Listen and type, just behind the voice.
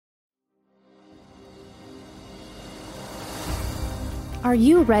Are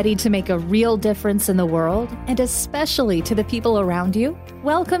you ready to make a real difference in the world, and especially to the people around you?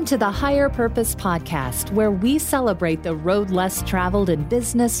 Welcome to the Higher Purpose Podcast, where we celebrate the road less traveled in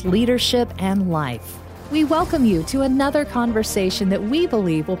business, leadership, and life. We welcome you to another conversation that we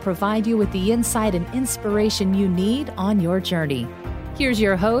believe will provide you with the insight and inspiration you need on your journey. Here's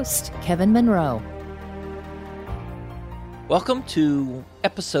your host, Kevin Monroe. Welcome to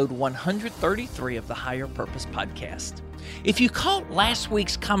episode 133 of the Higher Purpose Podcast. If you caught last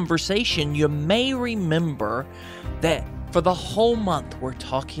week's conversation, you may remember that for the whole month we're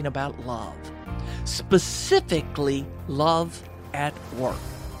talking about love, specifically love at work.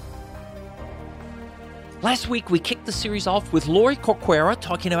 Last week we kicked the series off with Lori Corcuera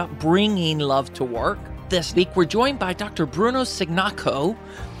talking about bringing love to work. This week we're joined by Dr. Bruno Signacco,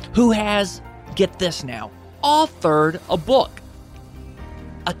 who has, get this now, authored a book,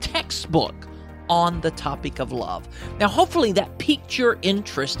 a textbook on the topic of love. Now, hopefully that piqued your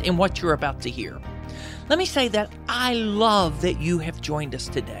interest in what you're about to hear. Let me say that I love that you have joined us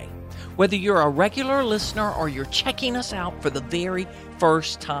today. Whether you're a regular listener or you're checking us out for the very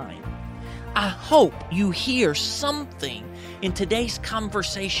first time, I hope you hear something in today's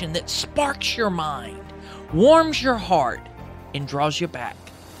conversation that sparks your mind, warms your heart, and draws you back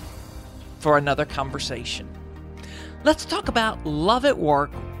for another conversation. Let's talk about love at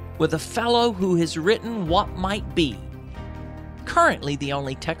work with a fellow who has written what might be currently the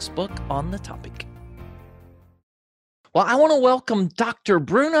only textbook on the topic. Well, I want to welcome Dr.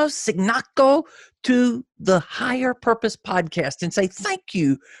 Bruno Signacco to the Higher Purpose Podcast and say thank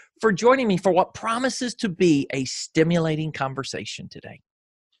you for joining me for what promises to be a stimulating conversation today.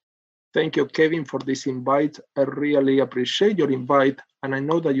 Thank you, Kevin, for this invite. I really appreciate your invite, and I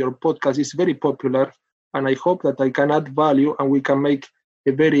know that your podcast is very popular, and I hope that I can add value and we can make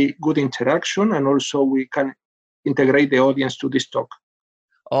a very good interaction, and also we can integrate the audience to this talk.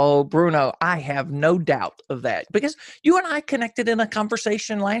 Oh, Bruno, I have no doubt of that, because you and I connected in a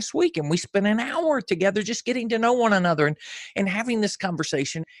conversation last week, and we spent an hour together just getting to know one another and having this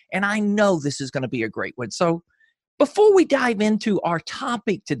conversation, and I know this is going to be a great one. So before we dive into our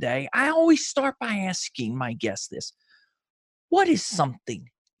topic today, I always start by asking my guests this: what is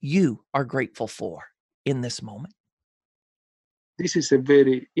something you are grateful for in this moment? This is a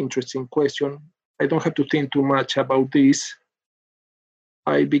very interesting question. I don't have to think too much about this.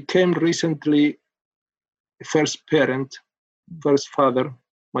 I became recently a first parent, first father.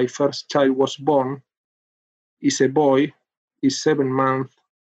 My first child was born. He's a boy. He's 7 months.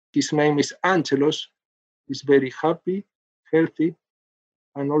 His name is Angelos. He's very happy, healthy.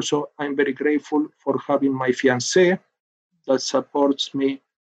 And also I'm very grateful for having my fiancée that supports me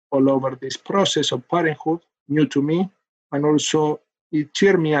all over this process of parenthood, new to me. And also it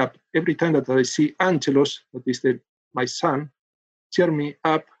cheers me up every time that I see Angelos, that is my son, cheer me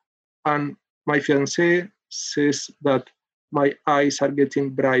up. And my fiancé says that my eyes are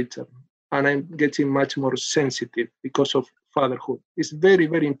getting brighter and I'm getting much more sensitive because of fatherhood. It's very,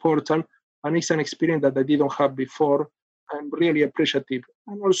 very important, and it's an experience that I didn't have before. I'm really appreciative.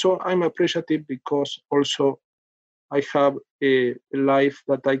 And also I'm appreciative because also I have a life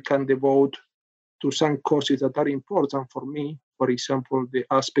that I can devote to some causes that are important for me. For example, the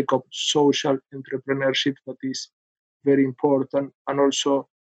aspect of social entrepreneurship that is very important. And also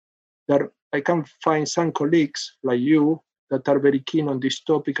that I can find some colleagues like you that are very keen on this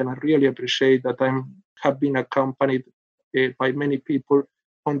topic. And I really appreciate that I have been accompanied by many people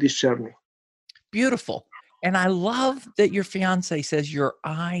on this journey. Beautiful. And I love that your fiance says your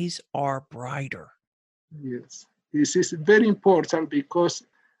eyes are brighter. Yes, this is very important because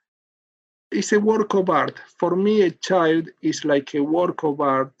it's a work of art. For me, a child is like a work of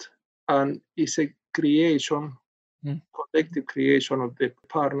art, and it's a creation, collective creation of the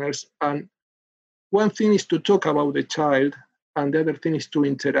partners. And one thing is to talk about the child, and the other thing is to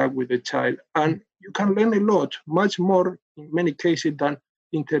interact with the child. And you can learn a lot, much more in many cases than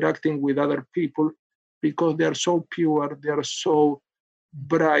interacting with other people, because they are so pure, they are so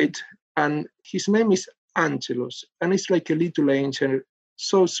bright. And his name is Angelos, and it's like a little angel,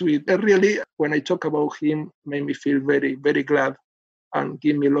 so sweet. And really, when I talk about him, made me feel very, very glad and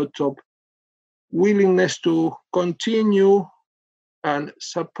give me a lot of willingness to continue and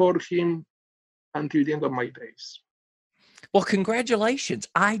support him until the end of my days. Well, congratulations.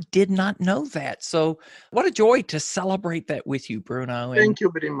 I did not know that. So what a joy to celebrate that with you, Bruno. Thank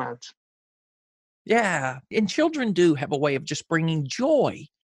you very much. Yeah. And children do have a way of just bringing joy.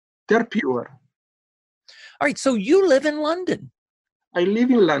 They're pure. All right. So you live in London. I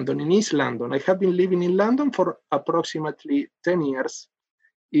live in London, in East London. I have been living in London for approximately 10 years.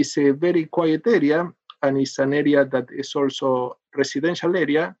 It's a very quiet area, and it's an area that is also residential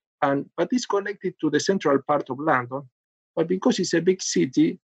area, but it's connected to the central part of London. But because it's a big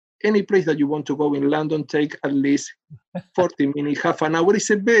city, any place that you want to go in London take at least 40 minutes, half an hour. It's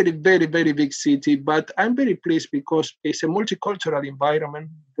a very, very, very big city, but I'm very pleased because it's a multicultural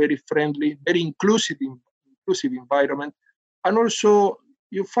environment, very friendly, very inclusive environment. And also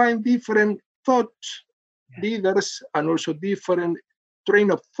you find different thought leaders and also different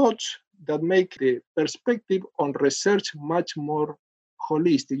train of thoughts that make the perspective on research much more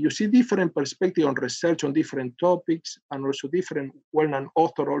holistic. You see different perspective on research on different topics, and also different well-known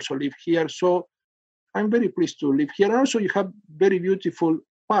authors also live here. So I'm very pleased to live here. And also you have very beautiful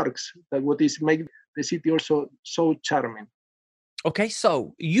parks that what is make the city also so charming. Okay,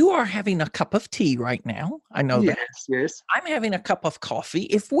 so you are having a cup of tea right now. I know that. Yes. I'm having a cup of coffee.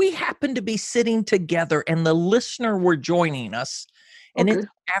 If we happen to be sitting together and the listener were joining us, and it's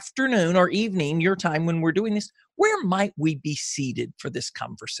afternoon or evening, your time when we're doing this, where might we be seated for this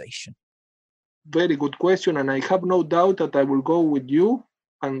conversation? Very good question. And I have no doubt that I will go with you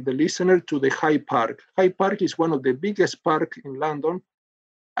and the listener to the Hyde Park. Hyde Park is one of the biggest parks in London.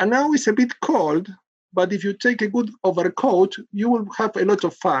 And now it's a bit cold, but if you take a good overcoat, you will have a lot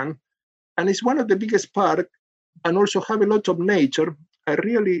of fun. And it's one of the biggest parks and also have a lot of nature. I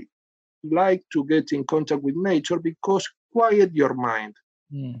really like to get in contact with nature because quiet your mind.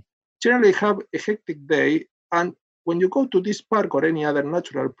 Generally have a hectic day, and when you go to this park or any other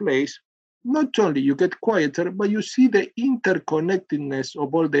natural place, not only you get quieter, but you see the interconnectedness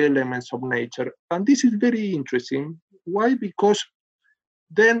of all the elements of nature. And this is very interesting. Why? Because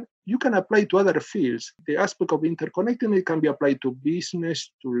then you can apply to other fields. The aspect of interconnectedness can be applied to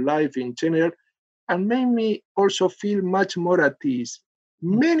business, to life in general, and made me also feel much more at ease.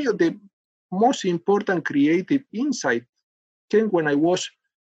 Many of the most important creative insight came when I was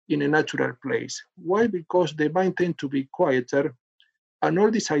in a natural place. Why? Because the mind tends to be quieter, and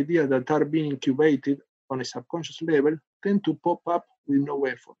all these ideas that are being incubated on a subconscious level tend to pop up with no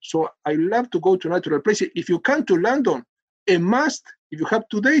effort. So I love to go to natural places. If you come to London, a must, if you have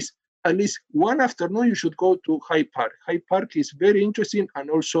 2 days, at least one afternoon, you should go to Hyde Park. Hyde Park is very interesting, and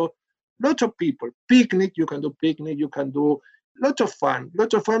also lots of people. Picnic, you can do lots of fun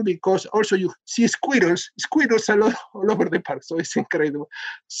because also you see squirrels all over the park. So it's incredible.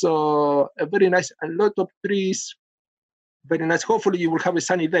 So very nice, and a lot of trees, very nice. Hopefully you will have a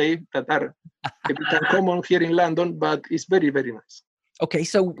sunny day that are a bit uncommon here in London, but it's very, very nice. Okay,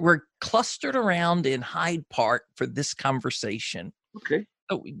 so we're clustered around in Hyde Park for this conversation. Okay.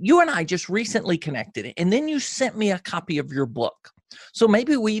 So you and I just recently connected, and then you sent me a copy of your book. So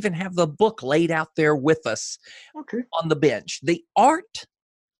maybe we even have the book laid out there with us on the bench. The Art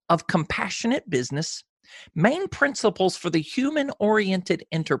of Compassionate Business, Main Principles for the Human-Oriented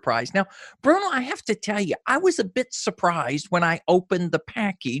Enterprise. Now, Bruno, I have to tell you, I was a bit surprised when I opened the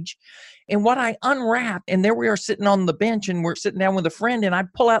package and what I unwrapped, and there we are sitting on the bench, and we're sitting down with a friend, and I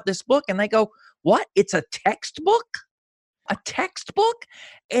pull out this book, and they go, "What? It's a textbook? A textbook?"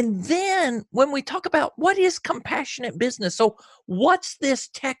 And then when we talk about what is compassionate business, so what's this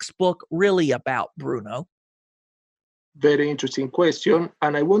textbook really about, Bruno? Very interesting question.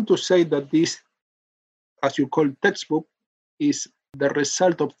 And I want to say that this, as you call textbook, is the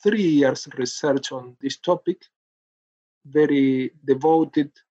result of 3 years research on this topic, very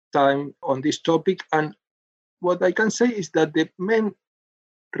devoted time on this topic. And what I can say is that the main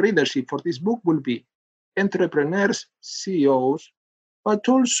readership for this book will be entrepreneurs, CEOs, but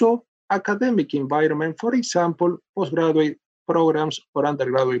also academic environment, for example, postgraduate programs or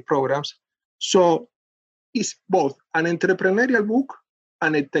undergraduate programs. So it's both an entrepreneurial book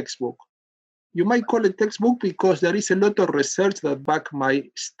and a textbook. You might call it textbook because there is a lot of research that back my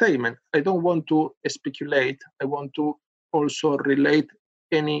statement. I don't want to speculate. I want to also relate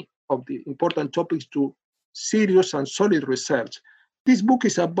any of the important topics to serious and solid research. This book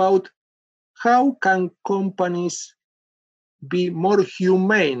is about how can companies be more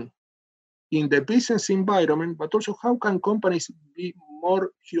humane in the business environment, but also how can companies be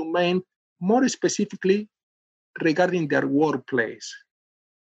more humane, more specifically regarding their workplace.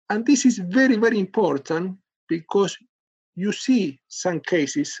 And this is very, very important because you see some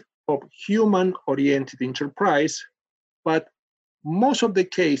cases of human-oriented enterprise, but most of the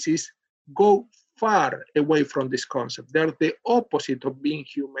cases go far away from this concept. They're the opposite of being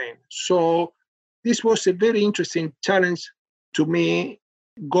humane. So this was a very interesting challenge to me,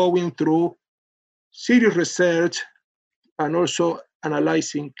 going through serious research and also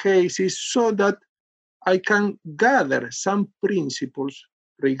analyzing cases so that I can gather some principles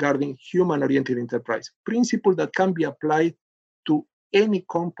regarding human-oriented enterprise, principles that can be applied to any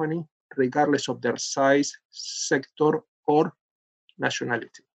company regardless of their size, sector, or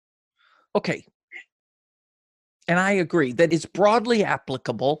nationality. Okay. And I agree that it's broadly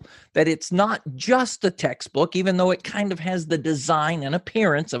applicable, that it's not just a textbook, even though it kind of has the design and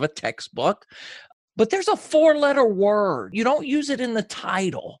appearance of a textbook. But there's a 4-letter word. You don't use it in the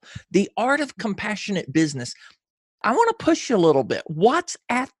title. The Art of Compassionate Business. I want to push you a little bit. What's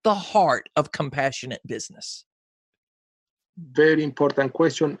at the heart of compassionate business? Very important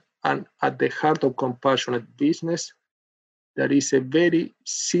question. And at the heart of compassionate business, there is a very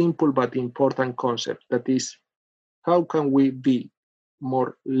simple but important concept. That is, how can we be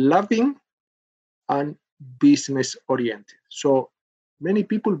more loving and business oriented? So many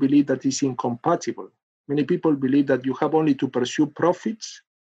people believe that it's incompatible. Many people believe that you have only to pursue profits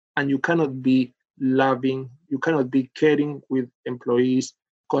and you cannot be loving, you cannot be caring with employees,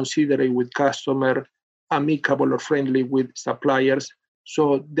 considerate with customers, amicable or friendly with suppliers.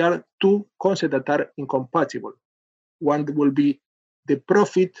 So there are two concepts that are incompatible. One will be the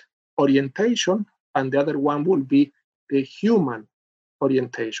profit orientation, and the other one will be the human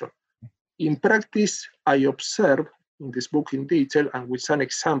orientation. In practice, I observe in this book in detail and with some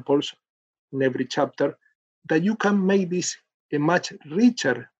examples in every chapter that you can make this a much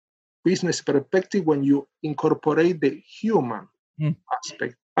richer business perspective when you incorporate the human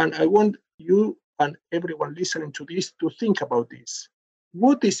aspect. And I want you and everyone listening to this to think about this.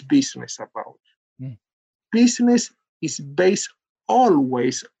 What is business about? Business is based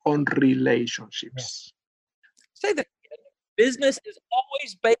always on relationships. Yes. Say that business is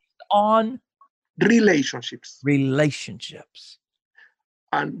always based on relationships.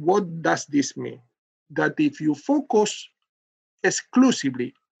 And what does this mean? That if you focus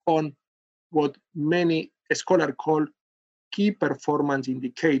exclusively on what many scholars call key performance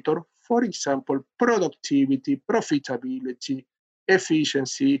indicator, for example, productivity, profitability,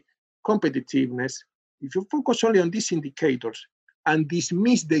 efficiency, competitiveness, if you focus only on these indicators and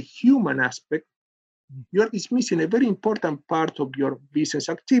dismiss the human aspect, you are dismissing a very important part of your business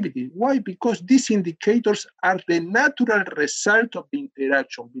activity. Why? Because these indicators are the natural result of the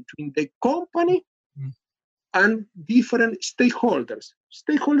interaction between the company and different stakeholders.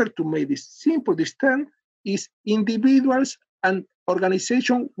 Stakeholder, to make this simple, this term, is individuals and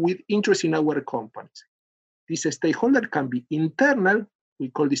organizations with interest in our companies. This stakeholder can be internal, we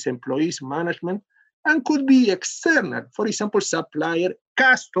call this employees, management, and could be external, for example, supplier,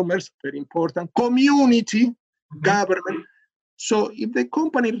 customers, very important, community, government. So if the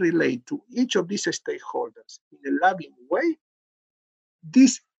company relate to each of these stakeholders in a loving way,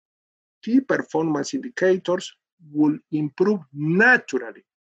 these key performance indicators will improve naturally.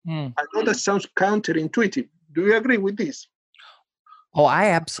 I know that sounds counterintuitive. Do you agree with this? Oh, I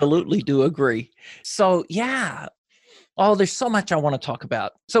absolutely do agree. So, yeah. Oh, there's so much I want to talk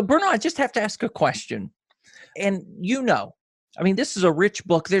about. So, Bruno, I just have to ask a question. And I mean, this is a rich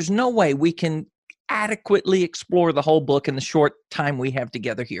book. There's no way we can adequately explore the whole book in the short time we have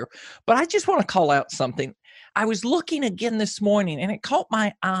together here. But I just want to call out something. I was looking again this morning, and it caught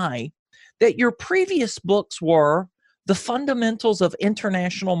my eye that your previous books were The Fundamentals of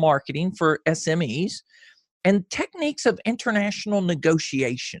International Marketing for SMEs and Techniques of International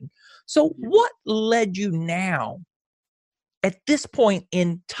Negotiation. So what led you now, at this point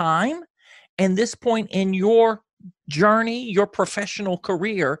in time and this point in your journey, your professional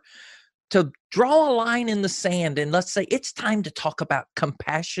career, to draw a line in the sand and let's say it's time to talk about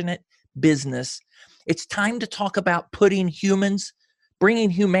compassionate business. It's time to talk about putting humans, bringing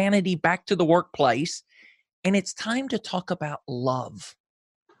humanity back to the workplace. And it's time to talk about love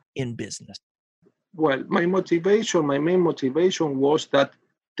in business. Well, my main motivation was that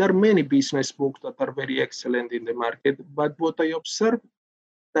there are many business books that are very excellent in the market, but what I observed,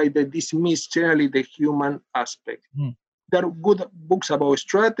 they dismiss generally the human aspect. There are good books about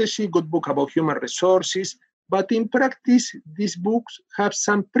strategy, good book about human resources, but in practice, these books have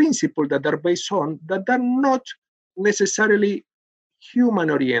some principles that are based on that are not necessarily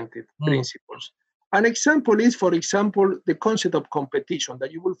human-oriented principles. An example is, for example, the concept of competition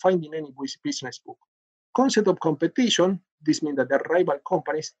that you will find in any business book. Concept of competition, this means that the rival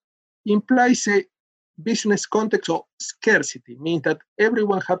companies, implies a business context of scarcity, means that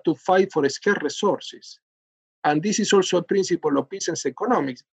everyone have to fight for scarce resources. And this is also a principle of business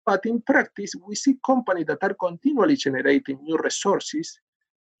economics. But in practice, we see companies that are continually generating new resources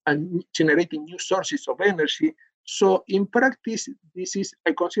and generating new sources of energy. So in practice,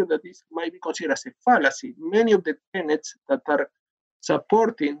 I consider that this might be considered as a fallacy. Many of the tenets that are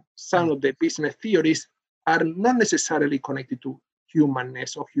supporting some of the business theories are not necessarily connected to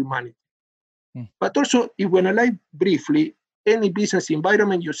humanness or humanity. But also, if we analyze briefly, any business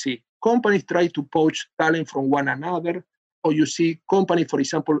environment, you see companies try to poach talent from one another, or you see companies, for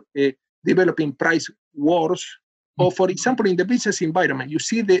example, developing price wars, or for example, in the business environment, you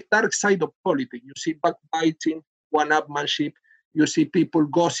see the dark side of politics. You see backbiting, one-upmanship, you see people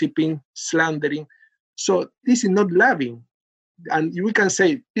gossiping, slandering. So this is not loving. And we can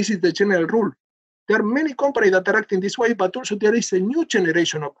say this is the general rule. There are many companies that are acting this way, but also there is a new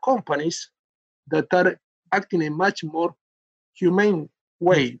generation of companies that are acting in a much more humane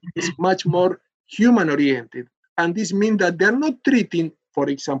way. It's much more human-oriented. And this means that they're not treating, for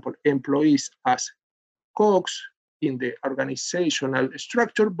example, employees as cogs in the organizational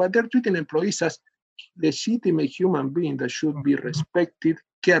structure, but they're treating employees as legitimate human beings that should be respected,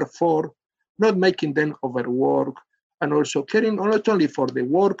 cared for, not making them overwork, and also caring not only for the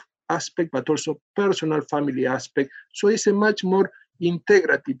work aspect, but also personal family aspect. So it's a much more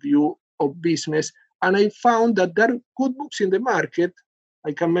integrative view of business. And I found that there are good books in the market.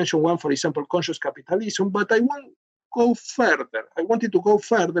 I can mention one, for example, Conscious Capitalism, but I want to go further. I wanted to go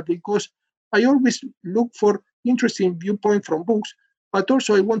further because I always look for interesting viewpoint from books, but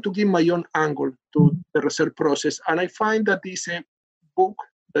also I want to give my own angle to the research process. And I find that this is a book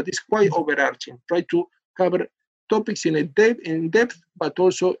that is quite overarching, try to cover topics in depth, but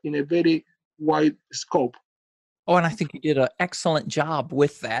also in a very wide scope. Oh, and I think you did an excellent job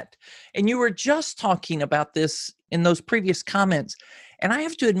with that. And you were just talking about this in those previous comments. And I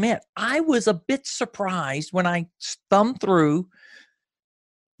have to admit, I was a bit surprised when I thumbed through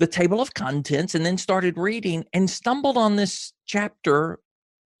the table of contents and then started reading and stumbled on this chapter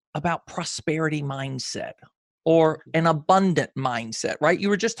about prosperity mindset or an abundant mindset, right? You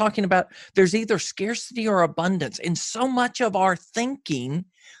were just talking about there's either scarcity or abundance. And so much of our thinking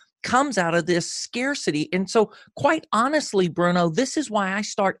comes out of this scarcity. And so quite honestly, Bruno, this is why I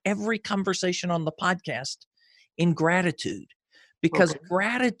start every conversation on the podcast in gratitude, because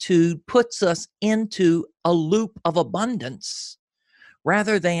gratitude puts us into a loop of abundance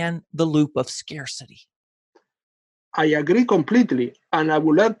rather than the loop of scarcity. I agree completely. And I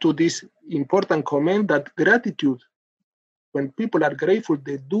will add to this important comment that gratitude, when people are grateful,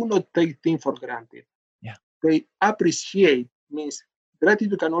 they do not take things for granted. Yeah. They appreciate, means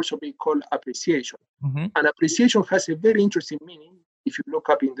gratitude can also be called appreciation. Mm-hmm. And appreciation has a very interesting meaning, if you look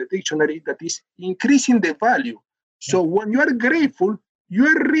up in the dictionary, that is increasing the value. So when you are grateful, you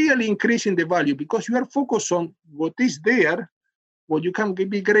are really increasing the value because you are focused on what is there, what you can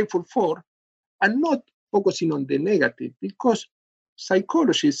be grateful for, and not focusing on the negative, because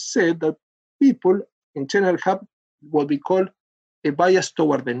psychologists said that people in general have what we call a bias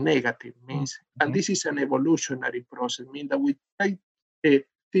toward the negative, means, and this is an evolutionary process, means that we take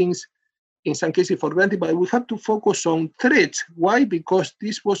things in some cases for granted, but we have to focus on threats. Why? Because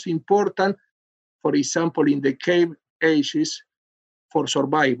this was important, for example, in the cave ages for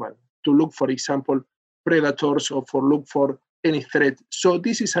survival, to look, for example, predators or for look for any threat. So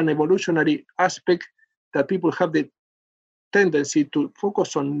this is an evolutionary aspect that people have the tendency to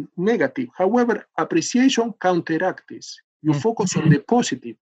focus on negative. However, appreciation counteracts this. You focus on the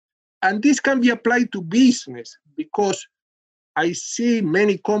positive. And this can be applied to business because I see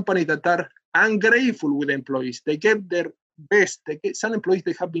many companies that are ungrateful with employees. They give their best. Some employees,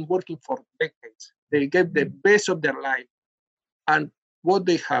 they have been working for decades. They give the best of their life. And what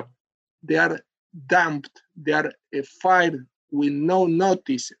they have, they are dumped, they are fired with no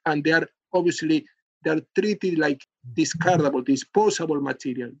notice, and they are obviously they're treated like discardable, disposable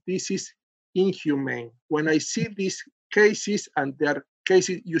material. This is inhumane. When I see these cases, and there are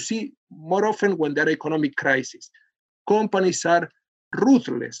cases you see more often when there are economic crises, companies are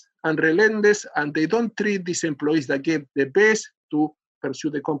ruthless and relentless, and they don't treat these employees that give the best to pursue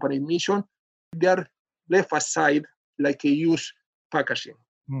the company mission. They are left aside like a used packaging.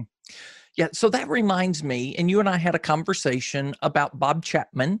 Yeah, so that reminds me, and you and I had a conversation about Bob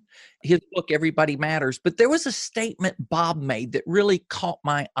Chapman, his book, Everybody Matters, but there was a statement Bob made that really caught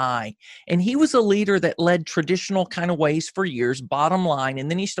my eye. And he was a leader that led traditional kind of ways for years, bottom line,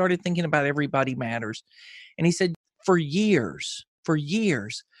 and then he started thinking about Everybody Matters. And he said, for years,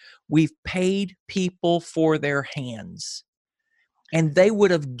 we've paid people for their hands, and they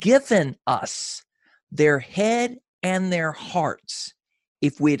would have given us their head and their hearts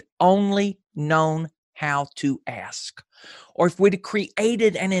if we'd only known how to ask, or if we'd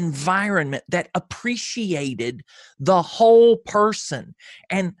created an environment that appreciated the whole person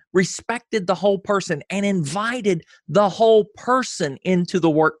and respected the whole person and invited the whole person into the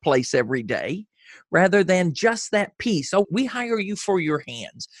workplace every day, rather than just that piece. Oh, we hire you for your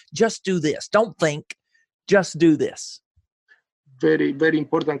hands. Just do this. Don't think, just do this. Very, very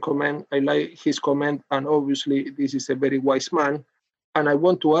important comment. I like his comment, and obviously this is a very wise man. And I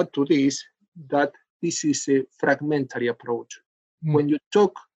want to add to this that this is a fragmentary approach. When you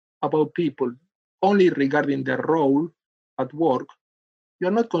talk about people only regarding their role at work, you're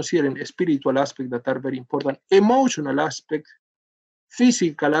not considering a spiritual aspect that are very important, emotional aspect,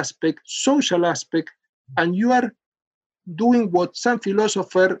 physical aspect, social aspect, and you are doing what some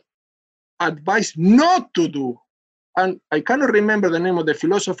philosopher advise not to do. And I cannot remember the name of the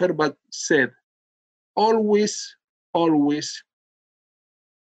philosopher, but said, always, always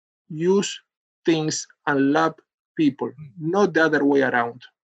use things and love people, not the other way around.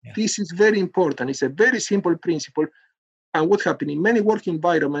 Yeah. This is very important. It's a very simple principle. And what happens in many work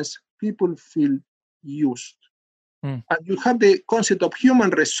environments, people feel used. And you have the concept of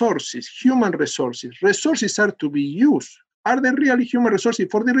human resources. Human resources. Resources are to be used. Are they really human resources?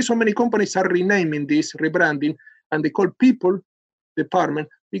 For the reason many companies are renaming this, rebranding, and they call people department,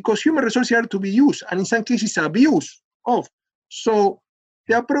 because human resources are to be used, and in some cases abused of. So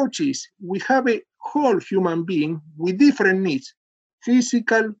the approach is, we have a whole human being with different needs,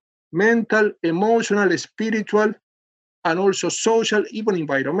 physical, mental, emotional, spiritual, and also social, even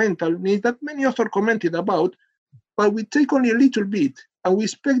environmental needs that many authors commented about, but we take only a little bit, and we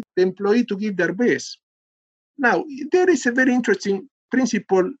expect the employee to give their best. Now, there is a very interesting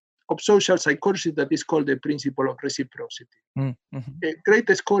principle of social psychology that is called the principle of reciprocity. Mm-hmm. A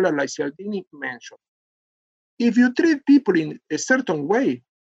great scholar like Cialdini mentioned, if you treat people in a certain way,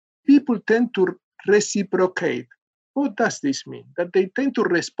 people tend to reciprocate. What does this mean? That they tend to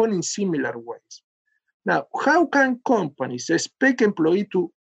respond in similar ways. Now, how can companies expect employees to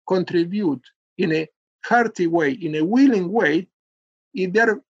contribute in a hearty way, in a willing way, if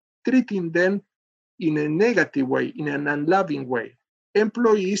they're treating them in a negative way, in an unloving way?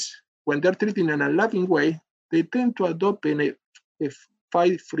 Employees, when they're treated in an unloving way, they tend to adopt a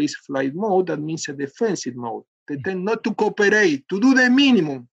fight, freeze, flight mode. That means a defensive mode. They tend not to cooperate, to do the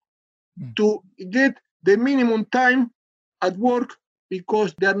minimum, to get the minimum time at work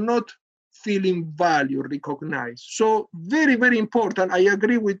because they're not feeling value, recognized. So very, very important. I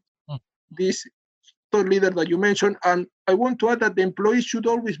agree with this thought leader that you mentioned. And I want to add that the employees should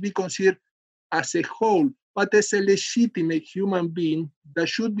always be considered as a whole, but as a legitimate human being that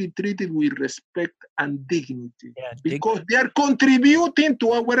should be treated with respect and dignity, because they are contributing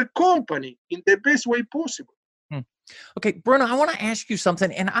to our company in the best way possible. Okay, Bruno, I want to ask you something,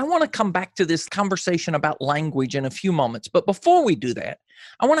 and I want to come back to this conversation about language in a few moments. But before we do that,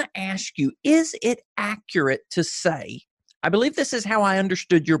 I want to ask you, is it accurate to say, I believe this is how I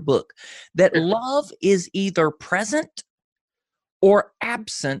understood your book, that love is either present or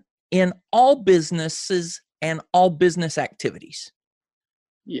absent in all businesses and all business activities?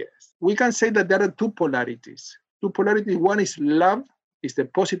 Yes, we can say that there are two polarities. One is love, is the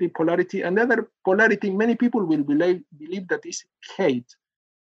positive polarity, and the other polarity, many people will believe that is hate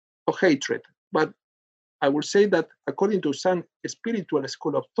or hatred. But I will say that according to some spiritual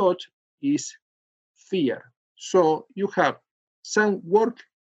school of thought, is fear. So you have some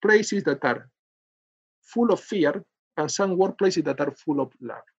workplaces that are full of fear and some workplaces that are full of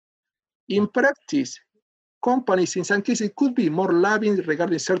love. In practice, companies in some cases could be more loving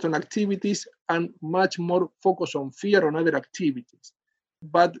regarding certain activities and much more focused on fear on other activities.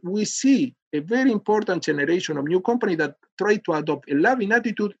 But we see a very important generation of new companies that try to adopt a loving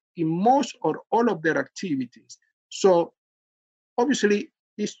attitude in most or all of their activities. So obviously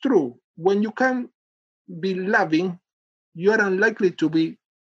it's true. When you can be loving, you are unlikely to be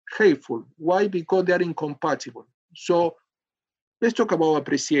hateful. Why? Because they are incompatible. So let's talk about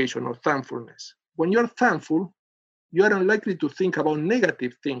appreciation or thankfulness. When you're thankful, you are unlikely to think about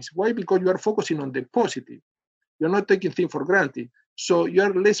negative things. Why? Because you are focusing on the positive. You're not taking things for granted. So you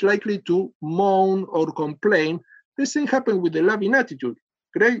are less likely to moan or complain. The same happens with the loving attitude.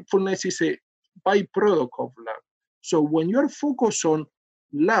 Gratefulness is a byproduct of love. So when you are focused on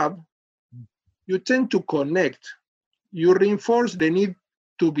love, you tend to connect. You reinforce the need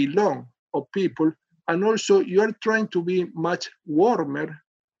to belong of people. And also you are trying to be much warmer,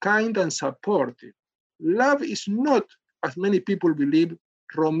 kind, and supportive. Love is not, as many people believe,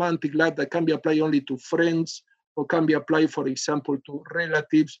 romantic love that can be applied only to friends or can be applied, for example, to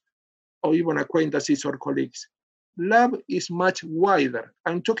relatives or even acquaintances or colleagues. Love is much wider.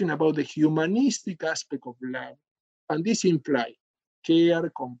 I'm talking about the humanistic aspect of love. And this implies care,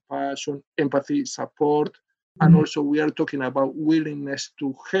 compassion, empathy, support. And also we are talking about willingness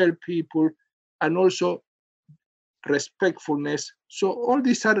to help people and also respectfulness. So all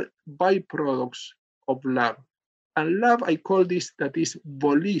these are byproducts of love. And love, I call this that is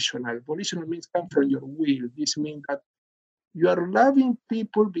volitional. Volitional means come from your will. This means that You are loving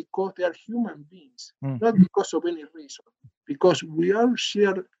people because they are human beings, not because of any reason. Because we all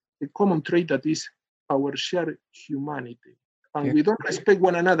share a common trait that is our shared humanity. And we don't respect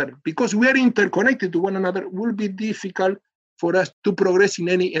one another. Because we are interconnected to one another, it will be difficult for us to progress in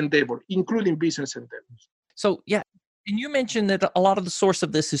any endeavor, including business endeavors. So, yeah. And you mentioned that a lot of the source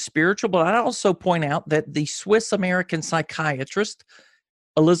of this is spiritual, but I also point out that the Swiss-American psychiatrist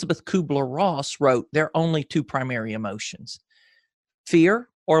Elizabeth Kubler-Ross wrote there are only two primary emotions, fear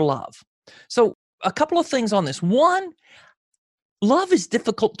or love. So a couple of things on this. One, love is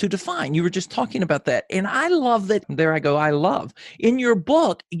difficult to define. You were just talking about that. And I love that. There I go. I love. In your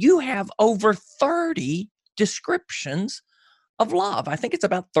book, you have over 30 descriptions of love. I think it's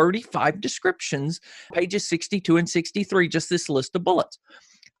about 35 descriptions, pages 62 and 63, just this list of bullets.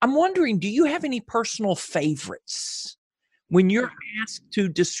 I'm wondering, do you have any personal favorites? When you're asked to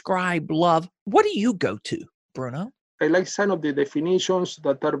describe love, what do you go to, Bruno? I like some of the definitions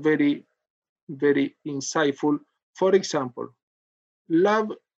that are very, very insightful. For example,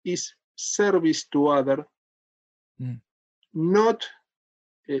 love is service to other, not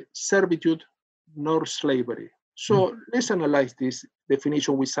servitude nor slavery. So let's analyze this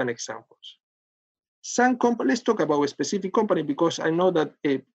definition with some examples. Let's talk about a specific company because I know that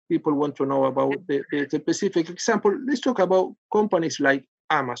people want to know about the specific example. Let's talk about companies like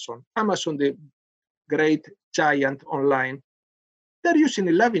Amazon. Amazon, the great giant online, they're using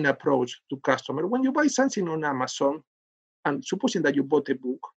a loving approach to customer. When you buy something on Amazon, and supposing that you bought a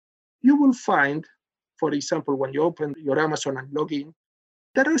book, you will find, for example, when you open your Amazon and log in,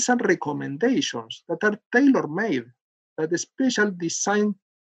 there are some recommendations that are tailor-made, that are special designed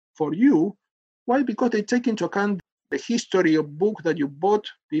for you. Why? Because they take into account the history of book that you bought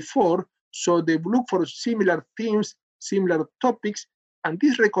before, so they look for similar themes, similar topics, and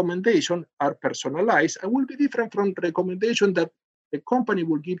these recommendations are personalized and will be different from recommendation that the company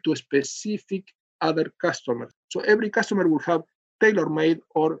will give to a specific other customer. So every customer will have tailor-made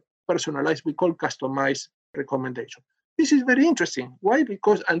or personalized, we call customized recommendation. This is very interesting. Why?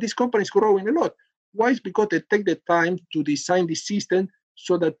 Because, and this company is growing a lot. Why? It's because they take the time to design the system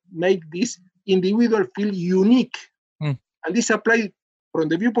so that make this individual feel unique. And this applied from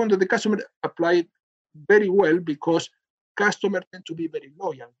the viewpoint of the customer, applied very well because customers tend to be very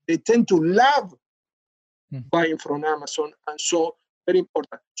loyal. They tend to love buying from Amazon, and so very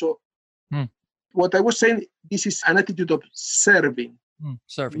important. So what I was saying, this is an attitude of serving,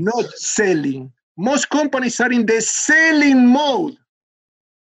 not selling. Most companies are in the selling mode.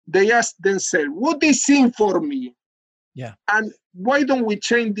 They ask themselves, what is in for me? Yeah. And why don't we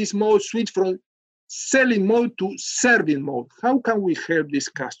change this mode, switch from selling mode to serving mode? How can we help this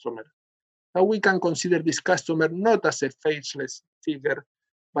customer? How we can consider this customer not as a faceless figure,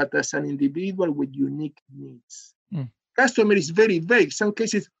 but as an individual with unique needs. Customer is very vague. Some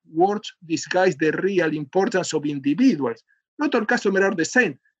cases, words disguise the real importance of individuals. Not all customers are the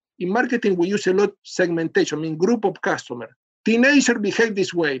same. In marketing, we use a lot segmentation, I mean group of customers. Teenagers behave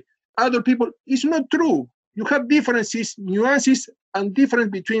this way. Other people, it's not true. You have differences, nuances, and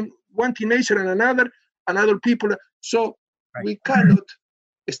difference between one teenager and other people. So we cannot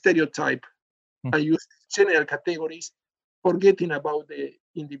stereotype and use general categories, forgetting about the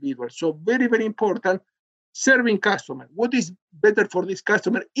individual. So very, very important, serving customer. What is better for this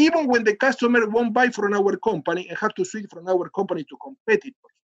customer, even when the customer won't buy from our company and have to switch from our company to competitors?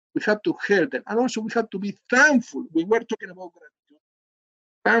 We have to help them. And also we have to be thankful. We were talking about gratitude.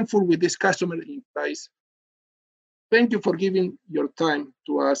 Thankful with this customer in place. Thank you for giving your time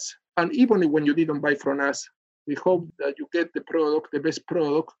to us. And even when you didn't buy from us, we hope that you get the product, the best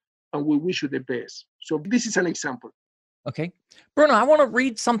product, and we wish you the best. So this is an example. Okay. Bruno, I want to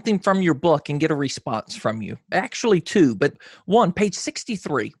read something from your book and get a response from you. Actually, two, but one, page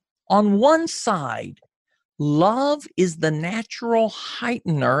 63. On one side, love is the natural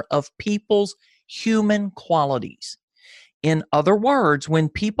heightener of people's human qualities. In other words, when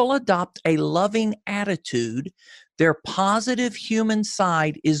people adopt a loving attitude, their positive human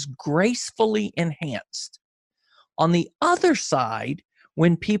side is gracefully enhanced. On the other side,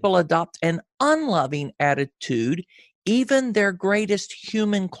 when people adopt an unloving attitude, even their greatest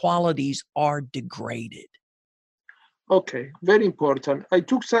human qualities are degraded. Okay, very important. I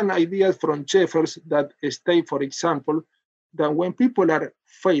took some ideas from Jeffers that state, for example, that when people are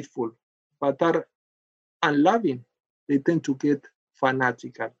faithful but are unloving, they tend to get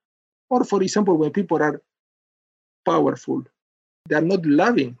fanatical. Or, for example, when people are powerful, they are not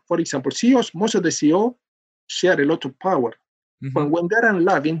loving. For example, CEOs, most of the CEOs share a lot of power. But when they're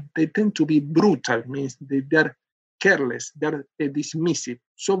unloving, they tend to be brutal, means they're careless, they're dismissive.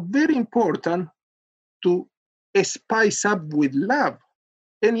 So very important to spice up with love.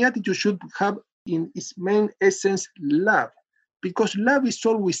 Any attitude should have in its main essence love, because love is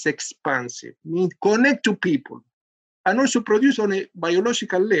always expansive, means connect to people, and also produce on a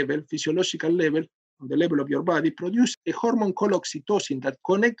biological level, physiological level, on the level of your body, produce a hormone called oxytocin that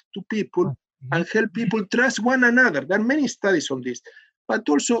connect to people and help people trust one another. There are many studies on this. But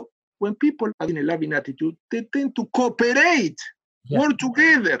also, when people are in a loving attitude, they tend to cooperate, work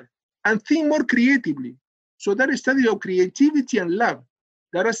together, and think more creatively. So there is a study of creativity and love.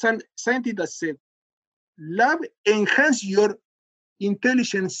 There are some scientists that said, love enhances your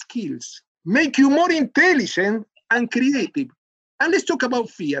intelligence skills, make you more intelligent and creative. And let's talk about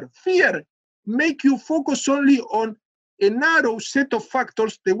fear. Fear make you focus only on a narrow set of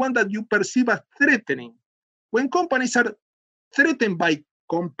factors, the one that you perceive as threatening. When companies are threatened by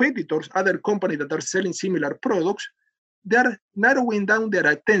competitors, other companies that are selling similar products, they are narrowing down their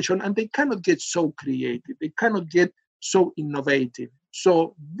attention and they cannot get so creative. They cannot get so innovative.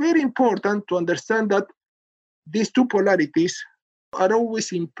 So very important to understand that these two polarities are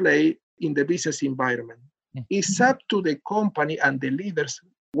always in play in the business environment. It's up to the company and the leaders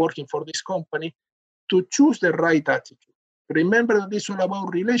working for this company to choose the right attitude. Remember that it's all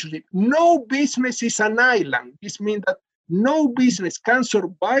about relationship. No business is an island. This means that no business can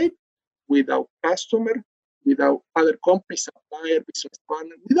survive without customer, without other companies, supplier, business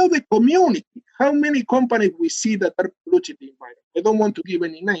partner, without the community. How many companies we see that are polluting the environment? I don't want to give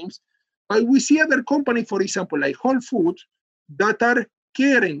any names, but we see other companies, for example, like Whole Foods, that are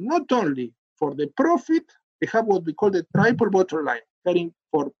caring not only for the profit, they have what we call the triple bottom line, caring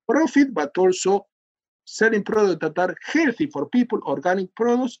for profit, but also selling products that are healthy for people, organic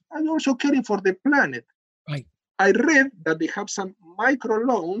products, and also caring for the planet. Right. I read that they have some micro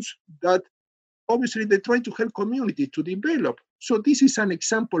loans that obviously they try to help communities to develop. So this is an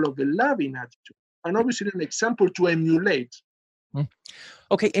example of a loving attitude, and obviously an example to emulate.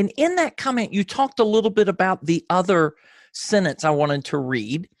 Okay, and in that comment, you talked a little bit about the other sentence I wanted to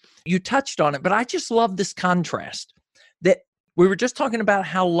read. You touched on it, but I just love this contrast that we were just talking about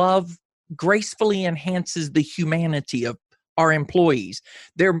how love gracefully enhances the humanity of our employees.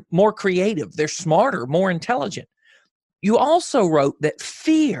 They're more creative, they're smarter, more intelligent. You also wrote that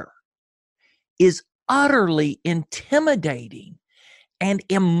fear is utterly intimidating and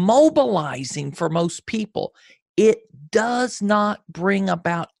immobilizing for most people. It does not bring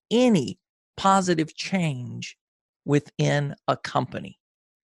about any positive change within a company.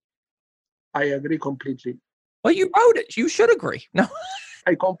 I agree completely. Well, you wrote it. You should agree. No.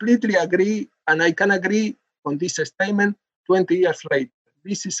 I completely agree, and I can agree on this statement 20 years later.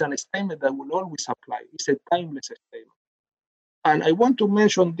 This is a statement that will always apply. It's a timeless statement. And I want to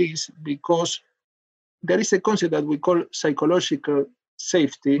mention this because there is a concept that we call psychological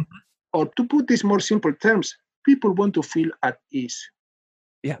safety, or to put this more simple terms, people want to feel at ease.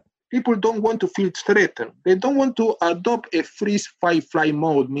 Yeah. People don't want to feel threatened. They don't want to adopt a freeze, fight, flight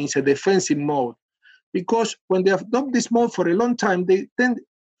mode, means a defensive mode. Because when they adopt this mode for a long time, they tend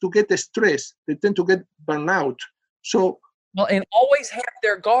to get stressed. They tend to get burnout. So, well, and always have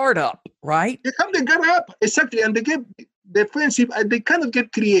their guard up, right? They have their guard up, exactly, and they get defensive, and they cannot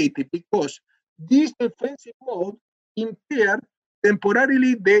get creative because this defensive mode impair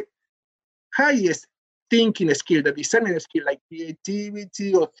temporarily the highest thinking skill, the discerning skill, like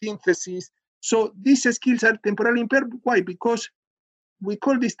creativity or synthesis. So these skills are temporarily impaired. Why? Because we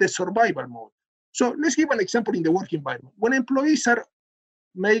call this the survival mode. So let's give an example in the work environment. When employees are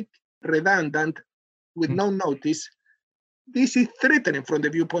made redundant with no notice, this is threatening from the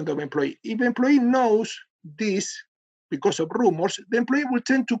viewpoint of employee. If the employee knows this because of rumors, the employee will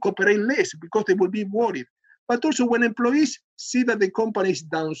tend to cooperate less because they will be worried. But also when employees see that the company is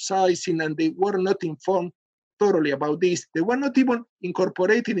downsizing and they were not informed thoroughly about this, they were not even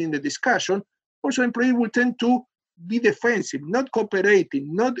incorporated in the discussion, also employees will tend to be defensive, not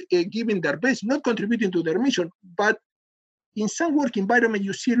cooperating, not giving their best, not contributing to their mission. But in some work environment,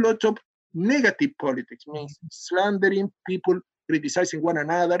 you see a lot of negative politics, means slandering, people criticizing one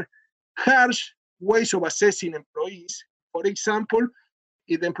another, harsh ways of assessing employees. For example,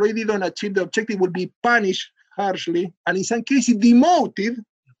 if the employee didn't achieve the objective, will be punished harshly, and in some cases demoted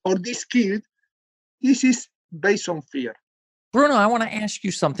or de-skilled. This is based on fear. Bruno, I want to ask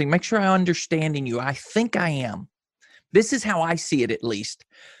you something. Make sure I'm understanding you. I think I am. This is how I see it, at least,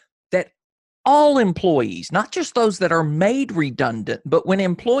 that all employees, not just those that are made redundant, but when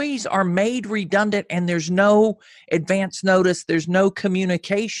employees are made redundant and there's no advance notice, there's no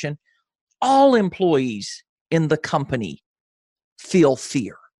communication, all employees in the company feel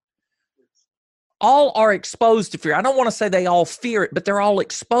fear. all are exposed to fear. I don't want to say they all fear it, but they're all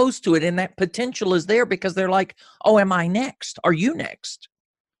exposed to it. And that potential is there because they're like, oh, am I next? Are you next?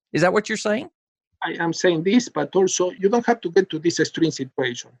 Is that what you're saying? I am saying this, but also you don't have to get to this extreme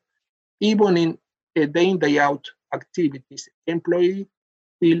situation. Even in a day in, day out activities, employees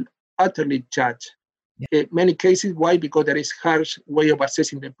feel utterly judged. In many cases, why? Because there is harsh way of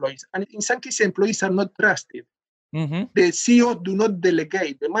assessing the employees. And in some cases, employees are not trusted. Mm-hmm. The CEO do not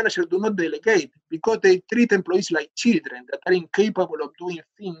delegate, the manager do not delegate because they treat employees like children that are incapable of doing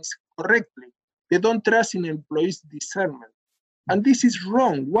things correctly. They don't trust in employees' discernment. And this is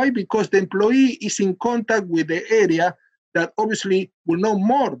wrong. Why? Because the employee is in contact with the area that obviously will know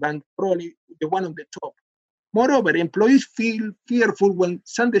more than probably the one on the top. Moreover, employees feel fearful when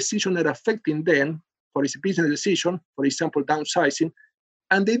some decisions are affecting them, for its business decision, for example, downsizing,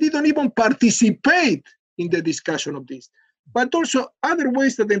 and they didn't even participate in the discussion of this. But also other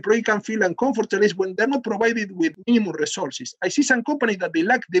ways that the employee can feel uncomfortable is when they're not provided with minimum resources. I see some companies that they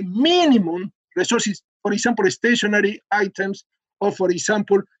lack the minimum resources, for example, stationary items, or for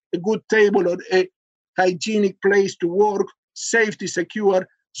example, a good table or a hygienic place to work, safety, secure.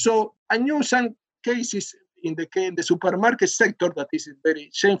 So I know some cases in the supermarket sector that is very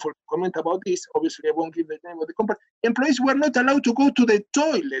shameful to comment about this. Obviously, I won't give the name of the company. Employees were not allowed to go to the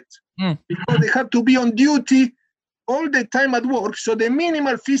toilet because they had to be on duty all the time at work. So the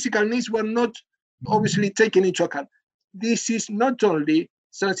minimal physical needs were not obviously taken into account. This is not only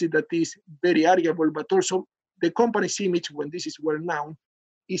something that is very arguable, but also the company's image, when this is well known,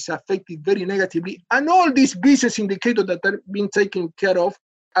 is affected very negatively. And all these business indicators that are being taken care of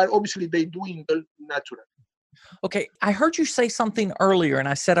are obviously they dwindle naturally. Okay, I heard you say something earlier, and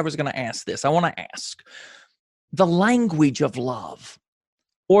I said I was going to ask this. I want to ask the language of love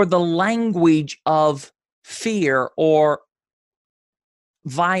or the language of fear or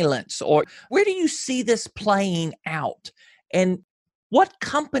violence, or where do you see this playing out? And what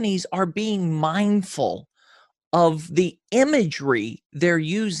companies are being mindful of the imagery they're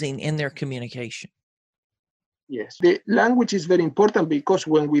using in their communication? Yes, the language is very important because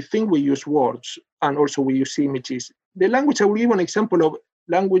when we think we use words and also we use images. The language, I will give an example of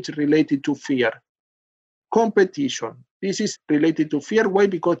language related to fear. Competition. This is related to fear. Why?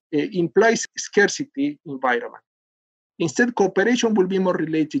 Because it implies scarcity environment. Instead, cooperation will be more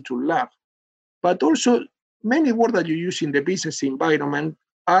related to love. But also, many words that you use in the business environment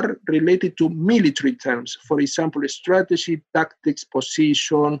are related to military terms. For example, strategy, tactics,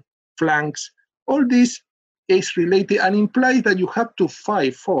 position, flanks. All this is related and implies that you have to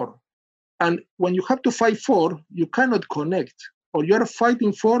fight for. And when you have to fight for, you cannot connect. Or you're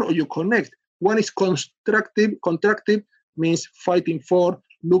fighting for or you connect. One is constructive. Contractive means fighting for,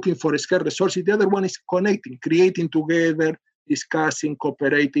 looking for scarce resources. The other one is connecting, creating together, discussing,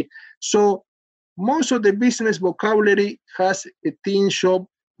 cooperating. So most of the business vocabulary has a tinge of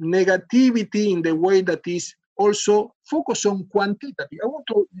negativity in the way that is also focused on quantitative. I want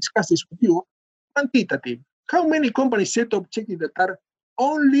to discuss this with you. Quantitative. How many companies set objectives that are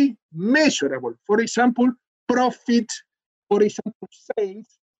only measurable? For example, profit, for example, sales.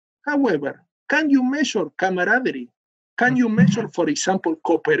 However, can you measure camaraderie? Can you measure, for example,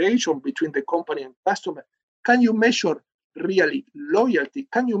 cooperation between the company and customer? Can you measure really loyalty?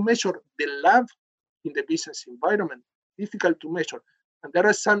 Can you measure the love in the business environment? Difficult to measure. And there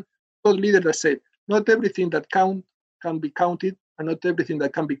are some thought leaders that say, not everything that counts can be counted, and not everything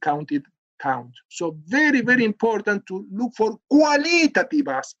that can be counted count. So very, very important to look for qualitative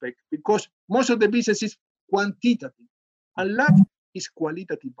aspect because most of the business is quantitative and love is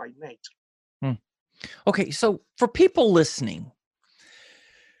qualitative by nature. Okay, so for people listening,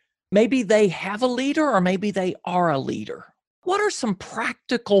 maybe they have a leader or maybe they are a leader. What are some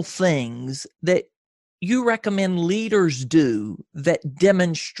practical things that you recommend leaders do that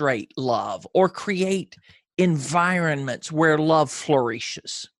demonstrate love or create environments where love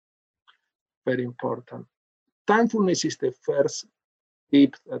flourishes? Very important. Thankfulness is the first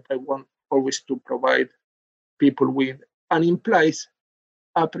tip that I want always to provide people with, and implies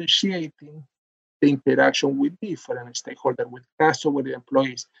appreciating the interaction with different stakeholders, with customers, with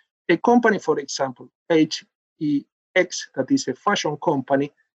employees. A company, for example, HEX, that is a fashion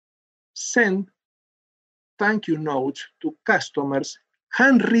company, send thank you notes to customers,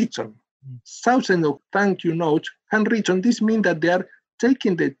 handwritten, thousands of thank you notes, handwritten. This means that they are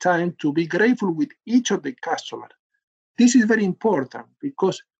taking the time to be grateful with each of the customers. This is very important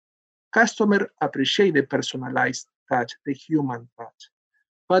because customers appreciate the personalized touch, the human touch.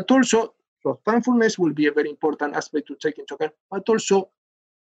 But also, so thankfulness will be a very important aspect to take into account, but also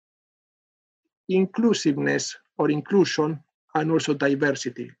inclusiveness or inclusion and also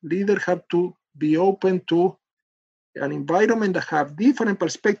diversity. Leaders have to be open to an environment that have different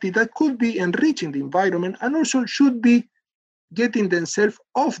perspectives that could be enriching the environment and also should be getting themselves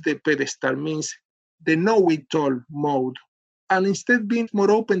off the pedestal, means the know-it-all mode, and instead being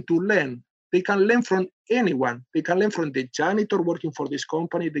more open to learn. They can learn from anyone. They can learn from the janitor working for this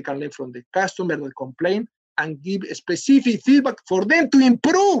company. They can learn from the customer that complain and give specific feedback for them to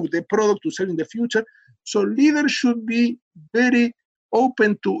improve the product to sell in the future. So leaders should be very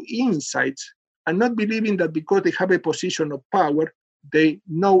open to insights and not believing that because they have a position of power, they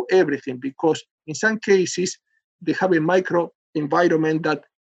know everything, because in some cases, they have a micro environment that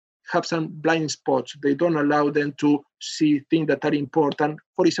have some blind spots. They don't allow them to see things that are important.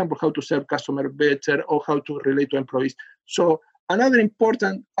 For example, how to serve customer better or how to relate to employees. So another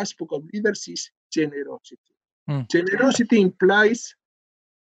important aspect of leaders is generosity. Generosity implies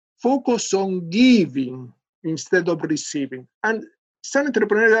focus on giving instead of receiving. And some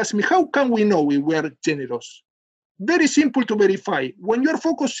entrepreneurs ask me, how can we know we were generous? Very simple to verify. When you're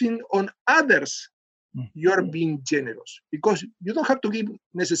focusing on others, you're being generous, because you don't have to give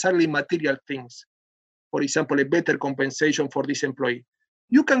necessarily material things. For example, a better compensation for this employee.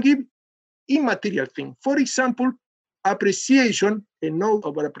 You can give immaterial things. For example, appreciation, a note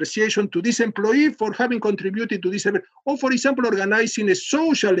of appreciation to this employee for having contributed to this event. Or for example, organizing a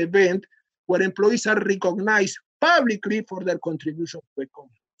social event where employees are recognized publicly for their contribution to the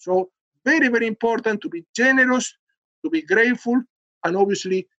company. So very, very important to be generous, to be grateful, and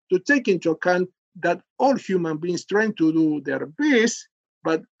obviously to take into account that all human beings trying to do their best,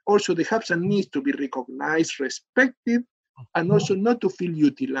 but also they have some needs to be recognized, respected, and also not to feel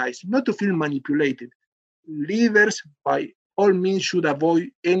utilized, not to feel manipulated. Leaders, by all means, should avoid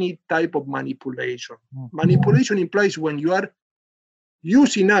any type of manipulation. Manipulation implies when you are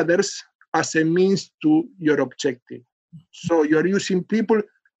using others as a means to your objective. So you're using people.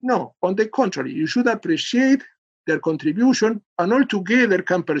 No, on the contrary, you should appreciate their contribution and all together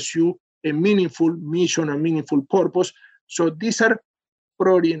can pursue a meaningful mission and meaningful purpose. So these are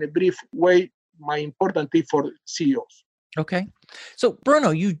probably, in a brief way, my important tip for CEOs. Okay. So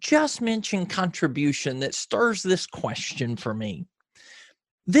Bruno, you just mentioned contribution that stirs this question for me.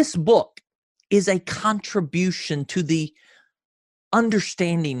 This book is a contribution to the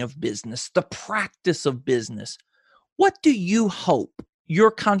understanding of business, the practice of business. What do you hope your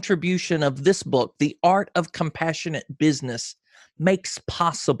contribution of this book, The Art of Compassionate Business, makes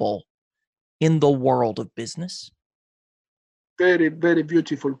possible in the world of business? Very, very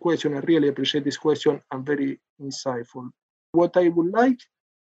beautiful question. I really appreciate this question and very insightful. What I would like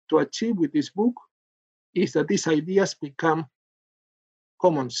to achieve with this book is that these ideas become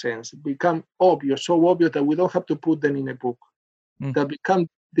common sense, become obvious, so obvious that we don't have to put them in a book, that become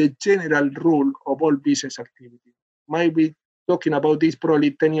the general rule of all business activity. Might be talking about this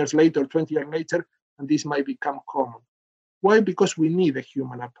probably 10 years later, 20 years later, and this might become common. Why? Because we need a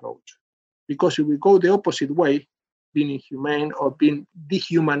human approach. Because if we go the opposite way, being inhumane or being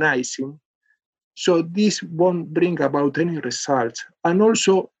dehumanizing, so this won't bring about any results. And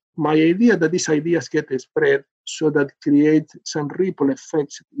also, my idea that these ideas get spread so that create some ripple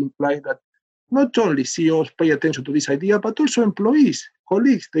effects imply that not only CEOs pay attention to this idea, but also employees,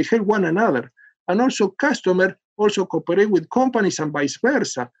 colleagues, they help one another. And also customers also cooperate with companies and vice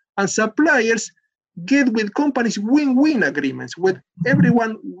versa. And suppliers get with companies win-win agreements where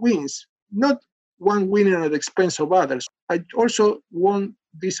everyone wins, not one winning at the expense of others. I also want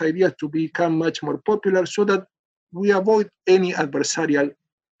this idea to become much more popular so that we avoid any adversarial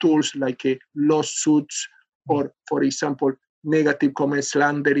tools like lawsuits or, for example, negative comment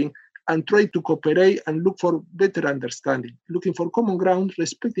slandering, and try to cooperate and look for better understanding, looking for common ground,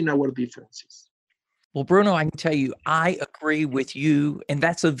 respecting our differences. Well, Bruno, I can tell you, I agree with you, and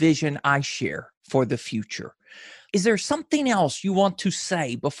that's a vision I share for the future. Is there something else you want to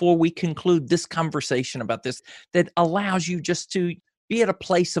say before we conclude this conversation about this that allows you just to be at a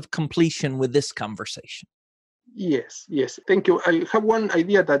place of completion with this conversation? Yes. Thank you. I have one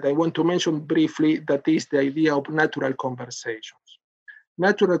idea that I want to mention briefly, that is the idea of natural conversations.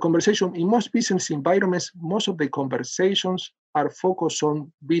 Natural conversation, in most business environments, most of the conversations are focused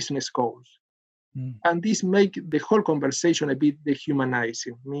on business goals. And this makes the whole conversation a bit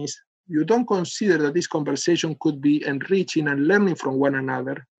dehumanizing. Means you don't consider that this conversation could be enriching and learning from one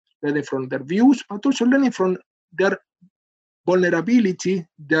another, learning from their views, but also learning from their vulnerability,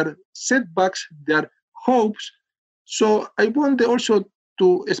 their setbacks, their hopes. So I want also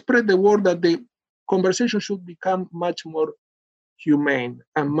to spread the word that the conversation should become much more humane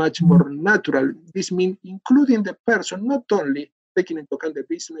and much more natural. This means including the person, not only taking into account the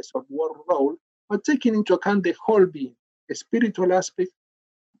business or work role, but taking into account the whole being, the spiritual aspect,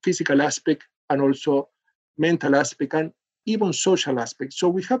 physical aspect, and also mental aspect and even social aspect. So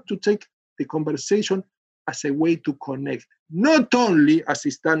we have to take the conversation as a way to connect, not only, as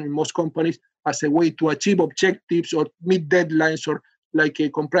is done in most companies, as a way to achieve objectives or meet deadlines or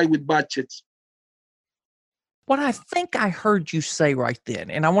comply with budgets. What I think I heard you say right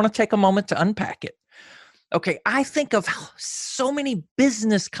then, and I want to take a moment to unpack it. Okay, I think of so many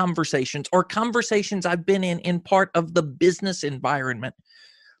business conversations or conversations I've been in part of the business environment.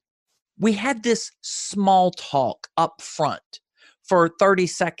 We had this small talk up front for 30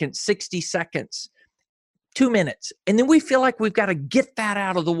 seconds, 60 seconds, 2 minutes. And then we feel like we've got to get that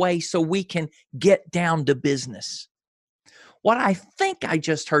out of the way so we can get down to business. What I think I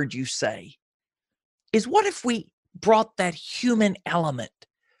just heard you say is, what if we brought that human element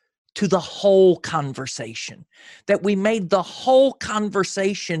to the whole conversation, that we made the whole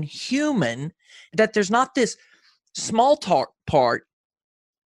conversation human, that there's not this small talk part,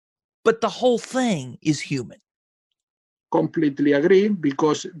 but the whole thing is human. Completely agree,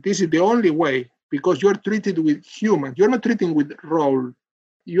 because this is the only way, because you're treated with humans. You're not treating with role.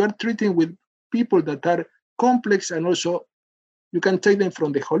 You are treating with people that are complex, and also you can take them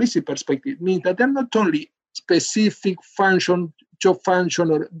from the holistic perspective, means that they're not only specific function, job function,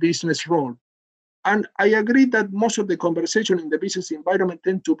 or business role. And I agree that most of the conversation in the business environment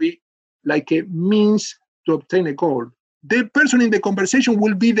tend to be like a means to obtain a goal. The person in the conversation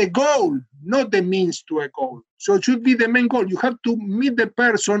will be the goal, not the means to a goal. So it should be the main goal. You have to meet the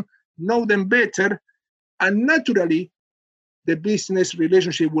person, know them better, and naturally, the business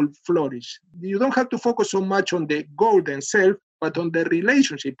relationship will flourish. You don't have to focus so much on the goal themselves, but on the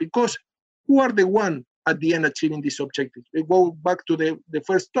relationship, because who are the one at the end achieving this objective? We go back to the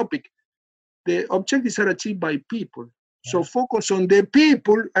first topic. The objectives are achieved by people. Yeah. So focus on the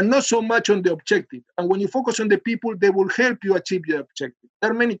people and not so much on the objective. And when you focus on the people, they will help you achieve your objective.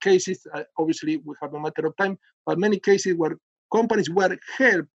 There are many cases, obviously we have a matter of time, but many cases where companies were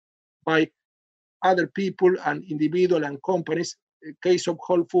helped by other people and individuals and companies. The case of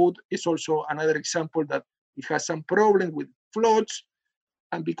Whole Foods is also another example that it has some problem with floods.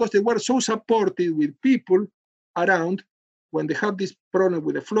 And because they were so supportive with people around, when they have this problem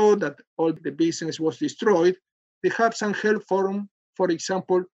with the flood, that all the business was destroyed, they have some help from, for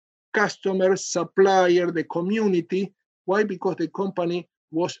example, customers, supplier, the community. Why? Because the company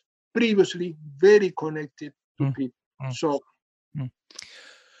was previously very connected to people.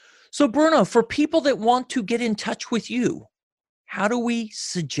 So Bruno, for people that want to get in touch with you, how do we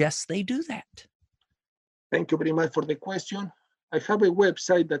suggest they do that? Thank you very much for the question. I have a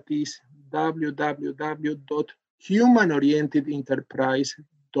website that is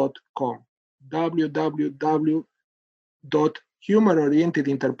www.humanorientedenterprise.com.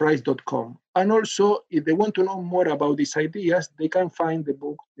 www.humanorientedenterprise.com. And also, if they want to know more about these ideas, they can find the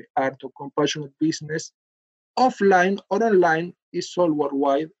book, The Art of Compassionate Business, offline or online. It's all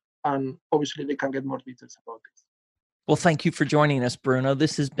worldwide, and obviously they can get more details about it. Well, thank you for joining us, Bruno.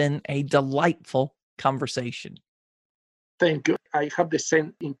 This has been a delightful conversation. Thank you. I have the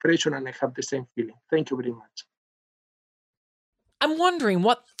same impression and I have the same feeling. Thank you very much. I'm wondering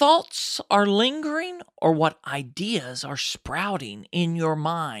what thoughts are lingering or what ideas are sprouting in your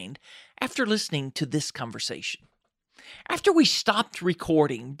mind after listening to this conversation. After we stopped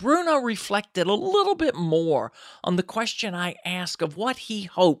recording, Bruno reflected a little bit more on the question I asked of what he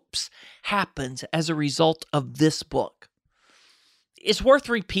hopes happens as a result of this book. It's worth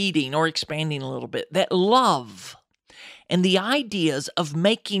repeating or expanding a little bit that love and the ideas of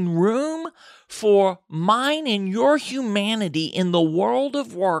making room for mine and your humanity in the world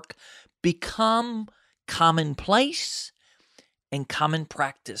of work become commonplace and common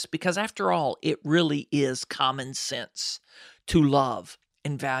practice, because after all, it really is common sense to love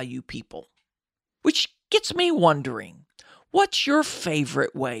and value people. Which gets me wondering, what's your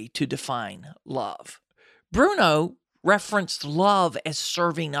favorite way to define love? Bruno referenced love as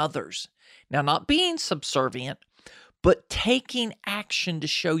serving others. Now, not being subservient, but taking action to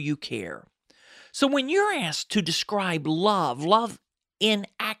show you care. So when you're asked to describe love in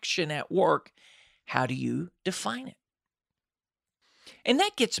action at work, how do you define it? And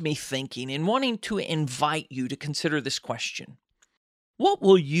that gets me thinking and wanting to invite you to consider this question. What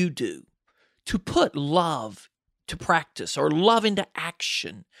will you do to put love to practice or love into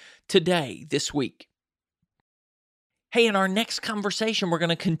action today, this week? Hey, in our next conversation, we're going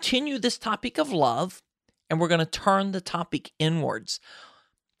to continue this topic of love, and we're going to turn the topic inwards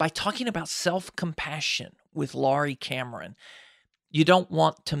by talking about self-compassion with Laurie Cameron. You don't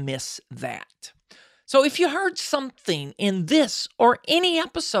want to miss that. So if you heard something in this or any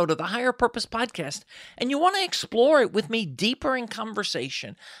episode of the Higher Purpose Podcast and you want to explore it with me deeper in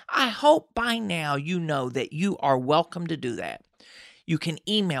conversation, I hope by now you know that you are welcome to do that. You can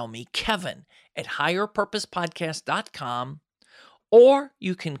email me, kevin@higherpurposepodcast.com, or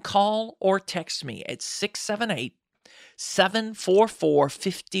you can call or text me at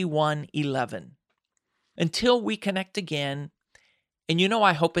 678-744-5111. Until we connect again, and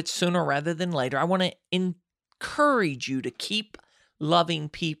I hope it's sooner rather than later, I want to encourage you to keep loving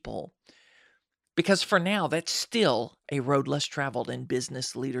people, because for now, that's still a road less traveled in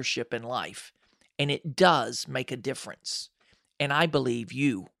business, leadership, and life. And it does make a difference. And I believe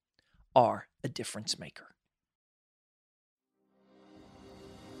you are a difference maker.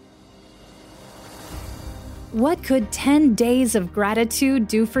 What could 10 days of gratitude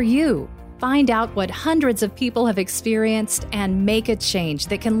do for you? Find out what hundreds of people have experienced and make a change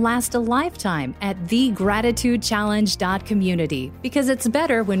that can last a lifetime at thegratitudechallenge.community, because it's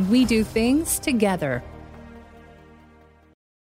better when we do things together.